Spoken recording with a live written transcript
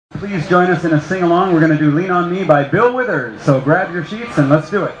please join us in a sing-along. We're going to do Lean On Me by Bill Withers. So grab your sheets and let's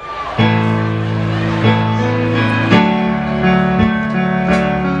do it.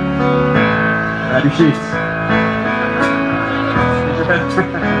 Grab your sheets.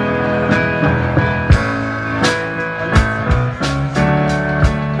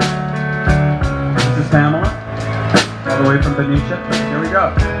 This is Pamela, all the way from Benicia. Here we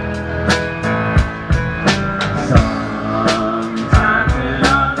go. Sometimes in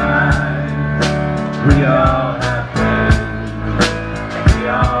our lives, we all have pain, we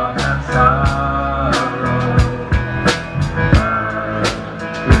all have sorrow. But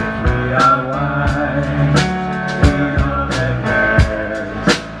if we are wise, we know that there's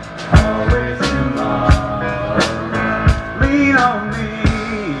always tomorrow. Lean on me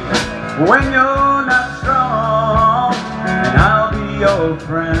when you're not strong, and I'll be your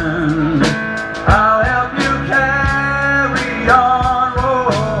friend. I'll help you carry on.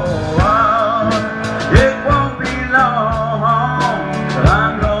 Oh, it won't be long till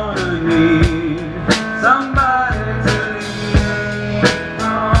I'm gonna need somebody to lean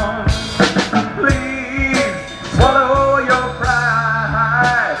on. Please swallow your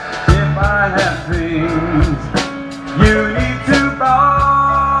pride if I have things you need to borrow.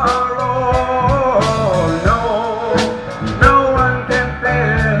 No one can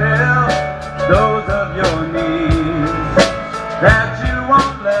fill those of your needs that you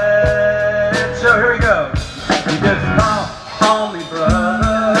won't let. So here we go. You just call me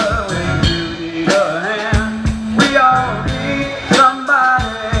brother when you need a hand. We all need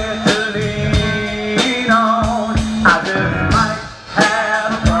somebody to lean on. I just might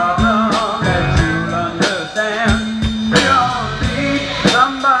have a problem that you'll understand. We all need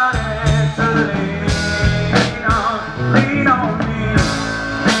somebody to lean on. Lean on me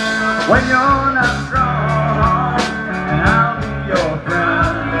when you're not strong, and I'll be your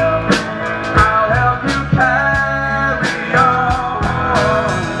friend. I'll help you carry on.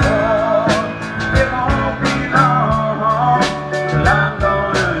 It won't be long till I'm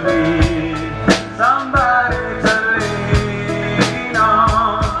gonna need somebody to lean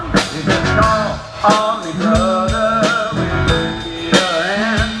on. You just call me brother when you need a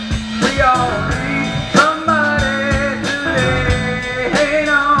hand. We all need somebody to lean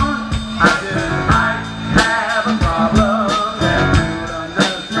on. I just might have a problem that you'll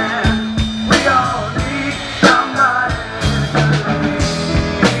understand. We all need somebody to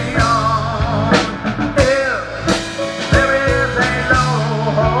lean on. If there is a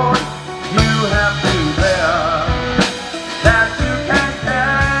load you have to bear that you can't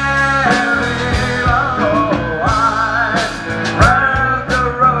carry, oh, I'm right up the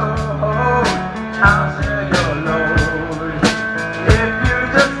road. I'll share your load if you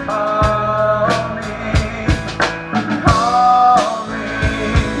just call me. Call me,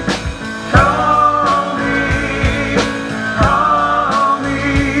 call me, call me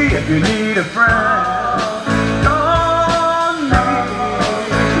if you need a friend. Call me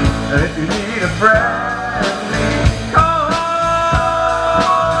if you need a friend. Call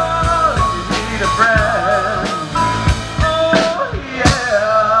if you need a friend. Oh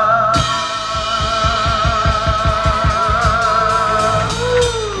yeah.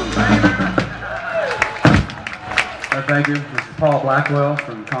 Thank you. This is Paul Blackwell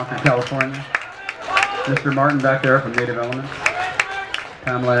from Concord, California. Mr. Martin back there from Native Elements.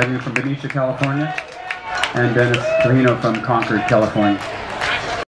 Pamela Agnew from Benicia, California. And Dennis Trujillo from Concord, California.